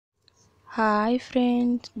Hi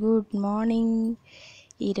friends, good morning.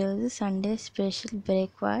 ఈరోజు Sunday special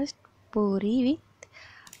breakfast Puri with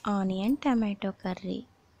onion tomato curry.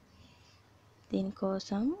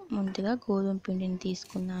 దీనికోసం ముందుగా గోధుమ పిండిని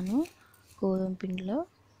తీసుకున్నాను. గోధుమ పిండిలో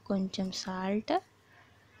కొంచెం సాల్ట్,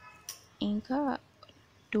 ఇంకా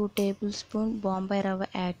 2 టేబుల్ స్పూన్ బొంబాయి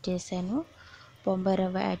రవ్వ యాడ్ చేశాను. బొంబాయి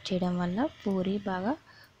రవ్వ యాడ్ చేయడం వల్ల పూరీ బాగా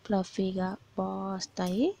ఫ్లఫీగా బాగా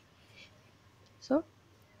వస్తాయి. సో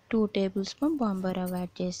 2 టేబుల్ స్పూన్ బొంబాయి రవ్వ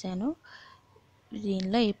యాడ్ చేశాను.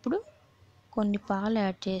 దీనిలో ఇప్పుడు కొన్ని పాలు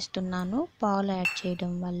యాడ్ చేస్తున్నాను. పాలు యాడ్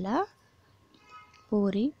చేయడం వల్ల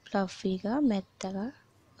పూరీ ఫ్లఫీగా మెత్తగా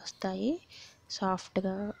వస్తాయి,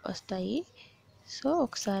 సాఫ్ట్గా వస్తాయి. సో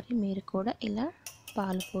ఒకసారి మీరు కూడా ఇలా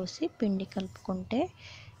పాలు పోసి పిండి కలుపుకుంటే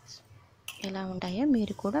ఎలా ఉంటాయో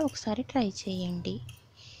మీరు కూడా ఒకసారి ట్రై చేయండి.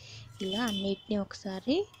 ఇలా అన్నిటినీ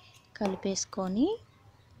ఒకసారి కలిపేసుకొని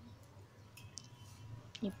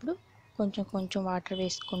ఇప్పుడు కొంచెం కొంచెం వాటర్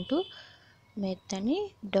వేసుకుంటూ మెత్తని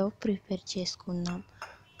డౌ ప్రిపేర్ చేసుకుందాం.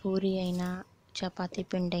 పూరీ అయినా చపాతీ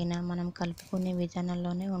పిండి అయినా మనం కలుపుకునే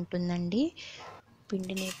విధానంలోనే ఉంటుందండి.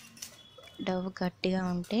 పిండిని డవ్ గట్టిగా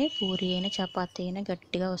ఉంటే పూరీ అయినా చపాతీ అయినా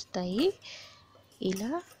గట్టిగా వస్తాయి.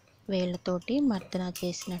 ఇలా వేళ్ళతోటి మర్దన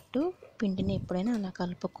చేసినట్టు పిండిని ఎప్పుడైనా అలా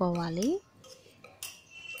కలుపుకోవాలి.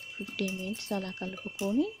 15 మినిట్స్ అలా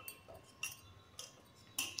కలుపుకొని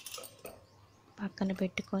పక్కన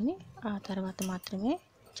పెట్టుకొని ఆ తర్వాత మాత్రమే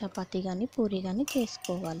చపాతీ కానీ పూరీ కానీ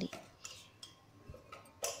చేసుకోవాలి.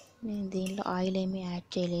 నేను దీనిలో ఆయిల్ ఏమీ యాడ్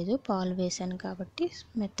చేయలేదు, పాలు వేసాను కాబట్టి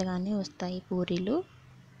మెత్తగానే వస్తాయి పూరీలు.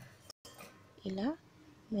 ఇలా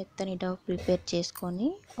మెత్తని డౌ ప్రిపేర్ చేసుకొని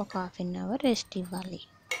ఒక 1/2 అవర్ రెస్ట్ ఇవ్వాలి.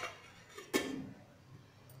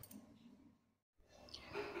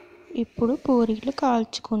 ఇప్పుడు పూరీలు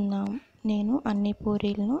కాల్చుకుందాం. నేను అన్ని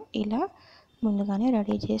పూరీలను ఇలా ముందుగానే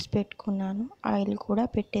రెడీ చేసి పెట్టుకున్నాను. ఆయిల్ కూడా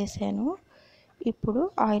పెట్టేశాను. ఇప్పుడు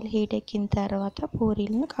ఆయిల్ హీట్ ఎక్కిన తర్వాత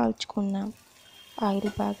పూరీలను కాల్చుకుందాం. ఆయిల్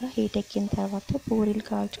బాగా హీట్ ఎక్కిన తర్వాత పూరీలు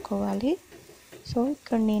కాల్చుకోవాలి. సో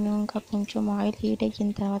ఇక్కడ నేను ఇంకా కొంచెం ఆయిల్ హీట్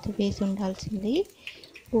ఎక్కిన తర్వాత వేసి ఉండాల్సింది.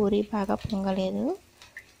 పూరీ బాగా పొంగలేదు.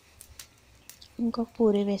 ఇంకొక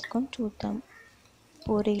పూరీ వేసుకొని చూద్దాం.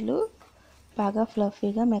 పూరీలు బాగా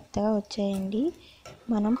ఫ్లఫీగా మెత్తగా వచ్చాయండి.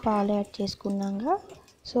 మనం పాలు యాడ్ చేసుకున్నాగా,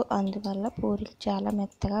 సో అందువల్ల పూరీలు చాలా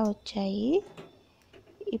మెత్తగా వచ్చాయి.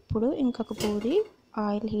 ఇప్పుడు ఇంకొక పూరీ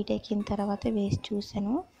ఆయిల్ హీట్ ఎక్కిన తర్వాత వేసి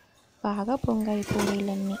చూసాను. బాగా పొంగాయి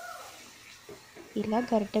పూరీలన్నీ. ఇలా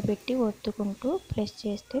గరిటె పెట్టి ఒత్తుకుంటూ ప్రెస్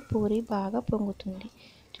చేస్తే పూరీ బాగా పొంగుతుంది.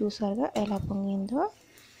 చూసారుగా ఎలా పొంగిందో.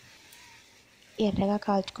 ఎర్రగా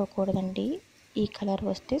కాల్చుకోకూడదండి, ఈ కలర్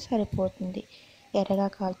వస్తే సరిపోతుంది. ఎర్రగా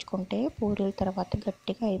కాల్చుకుంటే పూరీల తర్వాత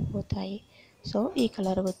గట్టిగా అయిపోతాయి. సో ఈ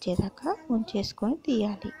కలర్ వచ్చేదాకా ఉంచేసుకొని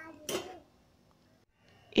తీయాలి.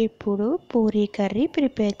 ఇప్పుడు పూరీ కర్రీ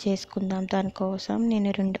ప్రిపేర్ చేసుకుందాం. దానికోసం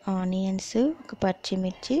నేను 2 ఆనియన్స్, ఒక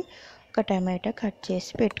పచ్చిమిర్చి, ఒక టమాటో కట్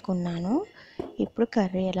చేసి పెట్టుకున్నాను. ఇప్పుడు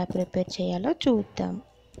కర్రీ ఎలా ప్రిపేర్ చేయాలో చూద్దాం.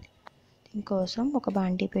 దీనికోసం ఒక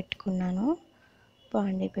బాండీ పెట్టుకున్నాను.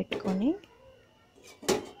 బాండీ పెట్టుకొని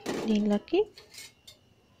దీనిలోకి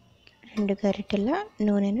 2 గరిటెల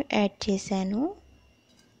నూనెను యాడ్ చేశాను.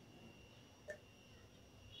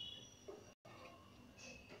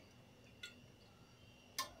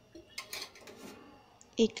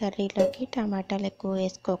 ఈ కర్రీలోకి టమాటాలు ఎక్కువ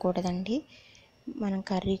వేసుకోకూడదండి. మనం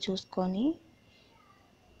కర్రీ చూసుకొని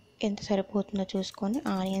ఎంత సరిపోతుందో చూసుకొని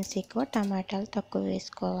ఆనియన్స్ ఎక్కువ, టమాటాలు తక్కువ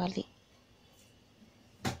వేసుకోవాలి.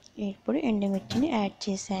 ఇప్పుడు ఎండుమిర్చిని యాడ్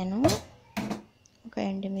చేశాను, ఒక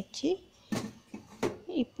ఎండుమిర్చి.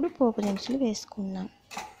 ఇప్పుడు పోపు దినుసులు వేసుకుందాం.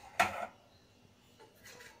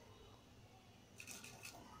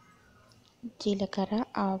 జీలకర్ర,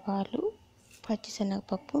 ఆవాలు,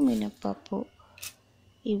 పచ్చిశనగపప్పు, మినప్పప్పు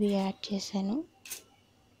ఇవి యాడ్ చేశాను.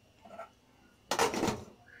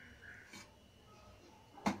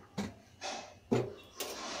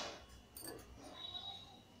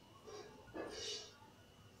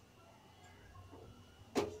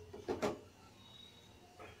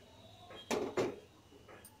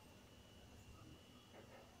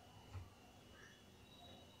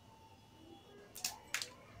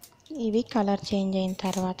 ఇవి కలర్ చేంజ్ అయిన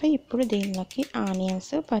తర్వాత ఇప్పుడు దీనిలోకి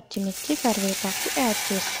ఆనియన్స్, పచ్చిమిర్చి, కరివేపాకు యాడ్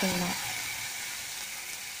చేసుకుందాం.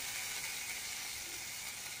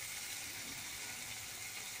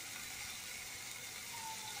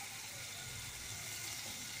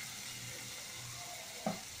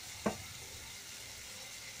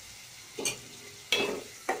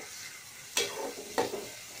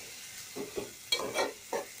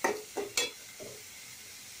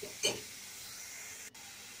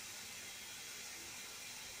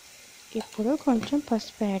 ఇప్పుడు కొంచెం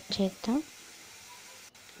పసుపు యాడ్ చేద్దాం.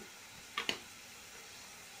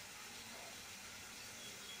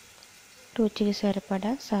 రుచికి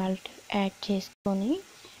సరిపడా సాల్ట్ యాడ్ చేసుకొని,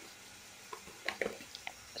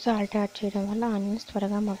 సాల్ట్ యాడ్ చేయడం వల్ల ఆనియన్స్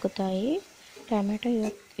త్వరగా మగ్గుతాయి. టమాటో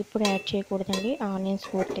ఇప్పుడు యాడ్ చేయకూడదండి. ఆనియన్స్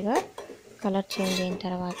పూర్తిగా కలర్ చేంజ్ అయిన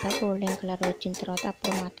తర్వాత, గోల్డెన్ కలర్ వచ్చిన తర్వాత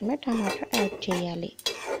అప్పుడు మాత్రమే టమాటో యాడ్ చేయాలి.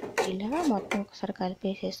 ఇలా మొత్తం ఒకసారి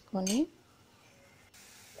కలిపేసేసుకొని,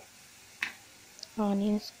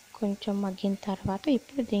 ఆనియన్స్ కొంచెం మగ్గిన తర్వాత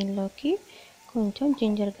ఇప్పుడు దీనిలోకి కొంచెం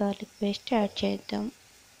జింజర్ గార్లిక్ పేస్ట్ యాడ్ చేద్దాం.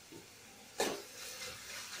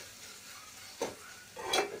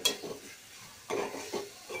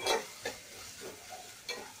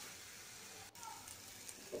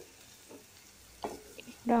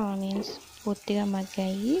 ఇప్పుడు ఆనియన్స్ పూర్తిగా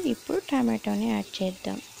మగ్గాయి. ఇప్పుడు టమాటోని యాడ్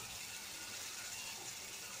చేద్దాం.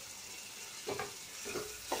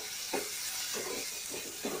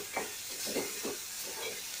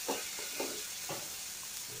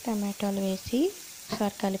 టమాటాలు వేసి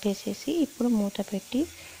ఒకసారి కలిపేసేసి ఇప్పుడు మూత పెట్టి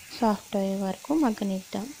సాఫ్ట్ అయ్యే వరకు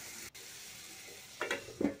మగ్గనిద్దాం.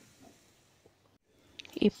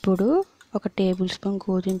 ఇప్పుడు ఒక టేబుల్ స్పూన్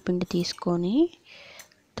గోధుమ పిండి తీసుకొని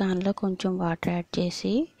దానిలో కొంచెం వాటర్ యాడ్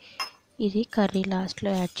చేసి, ఇది కర్రీ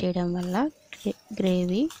లాస్ట్లో యాడ్ చేయడం వల్ల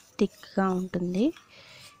గ్రేవీ థిక్గా ఉంటుంది.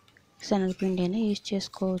 శనగపిండి అయినా యూజ్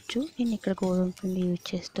చేసుకోవచ్చు. నేను ఇక్కడ గోధుమ పిండి యూజ్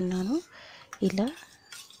చేస్తున్నాను. ఇలా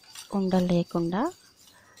ఉండలు లేకుండా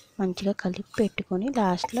మంచిగా కలిపి పెట్టుకొని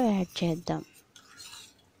లాస్ట్లో యాడ్ చేద్దాం.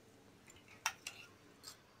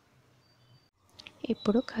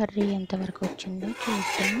 ఇప్పుడు కర్రీ ఎంతవరకు వచ్చిందో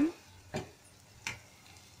చూద్దాం.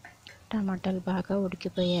 టమాటాలు బాగా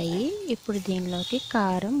ఉడికిపోయాయి. ఇప్పుడు దీనిలోకి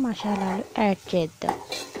కారం, మసాలాలు యాడ్ చేద్దాం.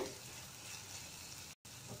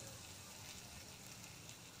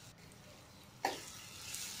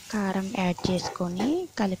 కారం యాడ్ చేసుకొని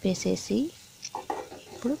కలిపేసేసి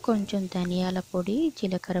ఇప్పుడు కొంచెం ధనియాల పొడి,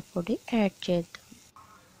 జీలకర్ర పొడి యాడ్ చేద్దాం.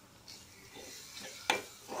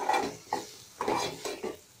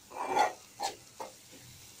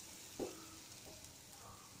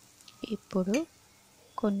 ఇప్పుడు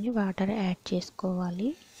కొన్ని వాటర్ యాడ్ చేసుకోవాలి.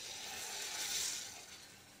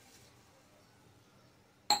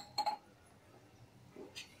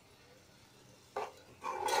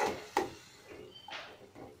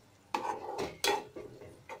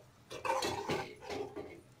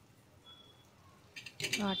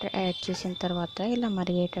 వాటర్ యాడ్ చేసిన తర్వాత ఇలా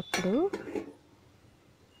మరిగేటప్పుడు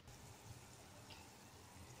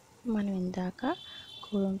మనం ఇందాక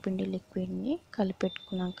గోధుమ పిండి లిక్విడ్ని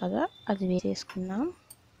కలిపెట్టుకున్నాం కదా, అది వేసేసుకున్నాం.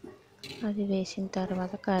 అది వేసిన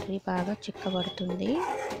తర్వాత కర్రీ బాగా చిక్కబడుతుంది.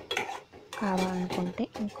 కావాలనుకుంటే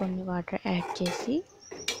ఇంకొన్ని వాటర్ యాడ్ చేసి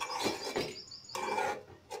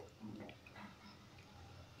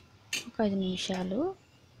ఒక 5 నిమిషాలు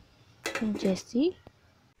ఉంచేసి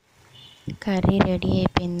కర్రీ రెడీ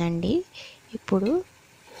అయిపోయిందండి. ఇప్పుడు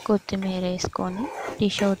కొత్తిమీర వేసుకొని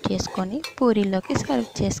డిష్ అవుట్ చేసుకొని పూరీలోకి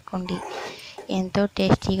సర్వ్ చేసుకోండి. ఎంతో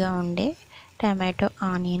టేస్టీగా ఉండే టమాటో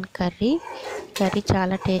ఆనియన్ కర్రీ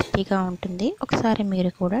చాలా టేస్టీగా ఉంటుంది. ఒకసారి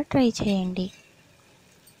మీరు కూడా ట్రై చేయండి.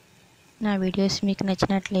 నా వీడియోస్ మీకు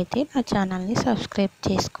నచ్చినట్లయితే నా ఛానల్ని సబ్స్క్రైబ్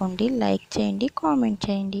చేసుకోండి, లైక్ చేయండి, కామెంట్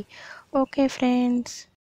చేయండి. Okay friends.